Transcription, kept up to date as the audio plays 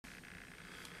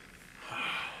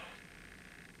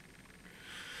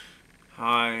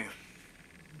Hi,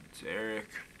 it's Eric.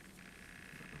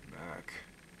 I'm back.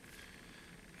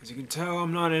 As you can tell,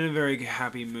 I'm not in a very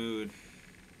happy mood.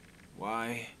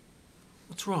 Why?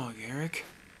 What's wrong, Eric?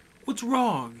 What's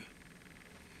wrong?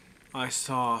 I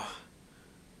saw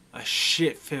a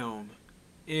shit film.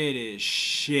 It is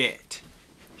shit.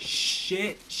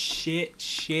 Shit, shit,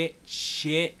 shit,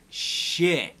 shit,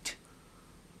 shit.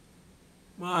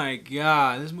 My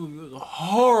God, this movie was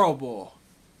horrible.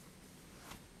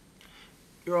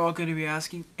 You're all going to be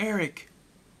asking, Eric,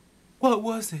 what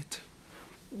was it?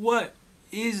 What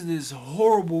is this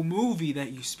horrible movie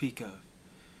that you speak of?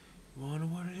 You wanna know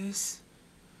what it is?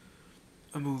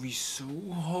 A movie so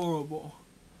horrible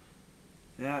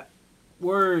that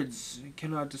words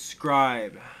cannot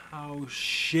describe how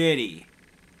shitty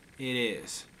it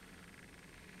is.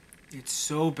 It's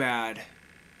so bad.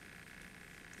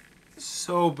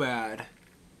 So bad.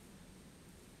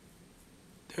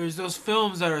 There's those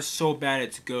films that are so bad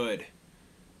it's good.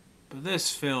 But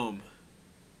this film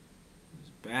is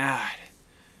bad.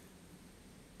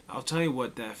 I'll tell you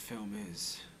what that film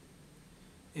is.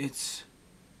 It's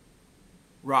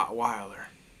Rottweiler.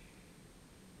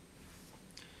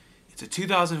 It's a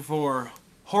 2004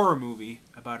 horror movie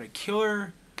about a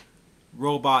killer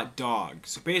robot dog.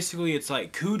 So basically it's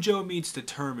like Cujo meets the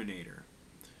Terminator.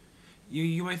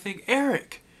 You might think,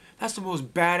 Eric, that's the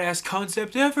most badass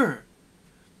concept ever.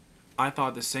 I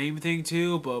thought the same thing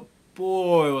too, but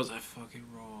boy was I fucking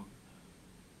wrong.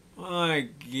 My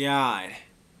God.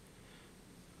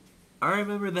 I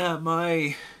remember that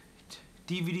my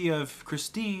DVD of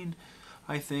Christine,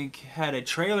 I think, had a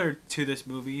trailer to this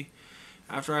movie.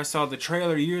 After I saw the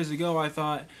trailer years ago, I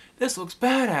thought, this looks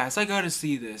badass, I gotta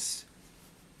see this.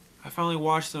 I finally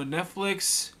watched it on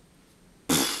Netflix.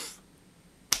 Pfft.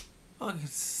 Fucking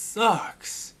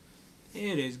sucks.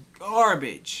 It is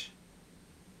garbage.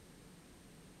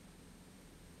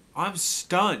 I'm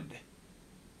stunned.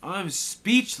 I'm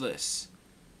speechless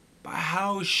by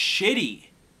how shitty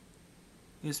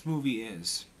this movie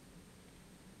is.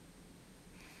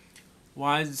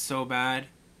 Why is it so bad?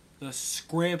 The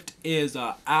script is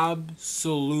an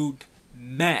absolute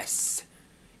mess.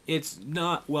 It's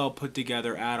not well put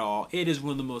together at all. It is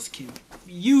one of the most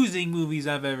confusing movies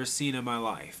I've ever seen in my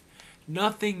life.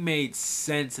 Nothing made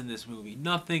sense in this movie.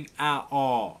 Nothing at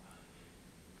all.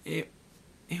 It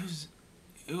was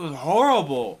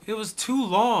horrible. It was too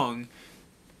long.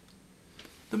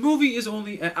 The movie is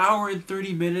only an hour and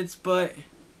 30 minutes, but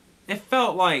it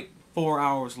felt like 4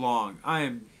 hours long.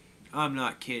 I'm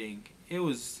not kidding.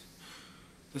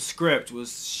 The script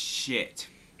was shit.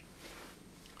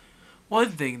 One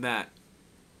thing that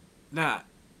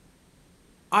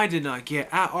I did not get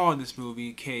at all in this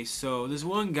movie, okay, so this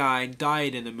one guy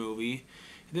died in the movie,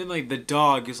 and then like the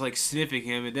dog is like sniffing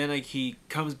him, and then like he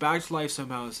comes back to life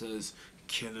somehow and says,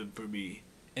 kill him for me.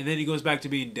 And then he goes back to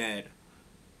being dead.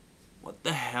 What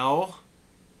the hell?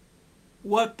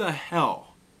 What the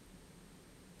hell?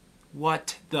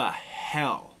 What the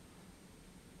hell?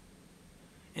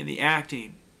 And the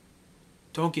acting.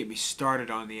 Don't get me started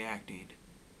on the acting.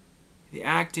 The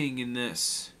acting in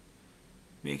this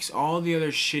makes all the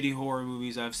other shitty horror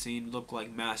movies I've seen look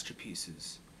like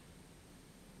masterpieces.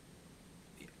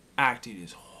 The acting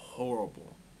is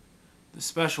horrible. The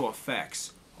special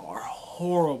effects are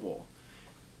horrible.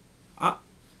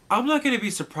 I'm not going to be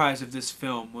surprised if this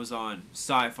film was on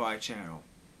Sci-Fi Channel.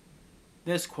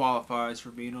 This qualifies for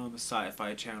being on the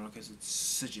Sci-Fi Channel because it's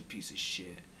such a piece of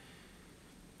shit.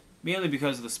 Mainly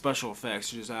because of the special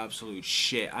effects are just absolute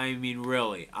shit. I mean,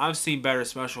 really. I've seen better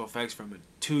special effects from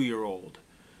a 2-year-old.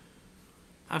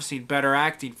 I've seen better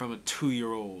acting from a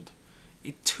 2-year-old.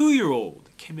 A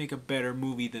 2-year-old can make a better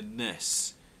movie than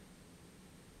this.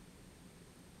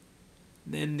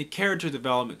 Then the character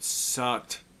development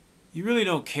sucked. You really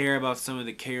don't care about some of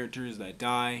the characters that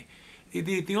die.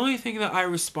 The only thing that I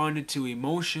responded to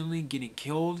emotionally getting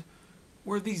killed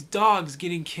were these dogs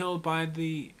getting killed by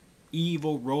the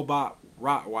evil robot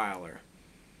Rottweiler.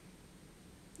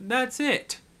 That's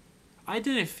it. I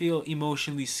didn't feel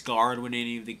emotionally scarred when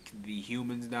any of the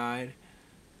humans died.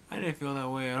 I didn't feel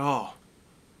that way at all.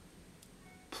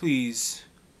 Please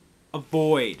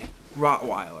avoid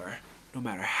Rottweiler. No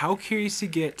matter how curious you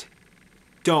get,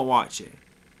 don't watch it.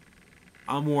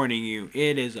 I'm warning you,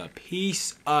 it is a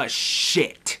piece of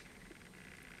shit.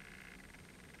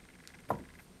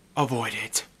 Avoid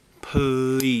it.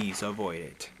 Please avoid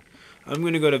it. I'm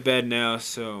gonna go to bed now,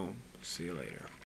 so see you later.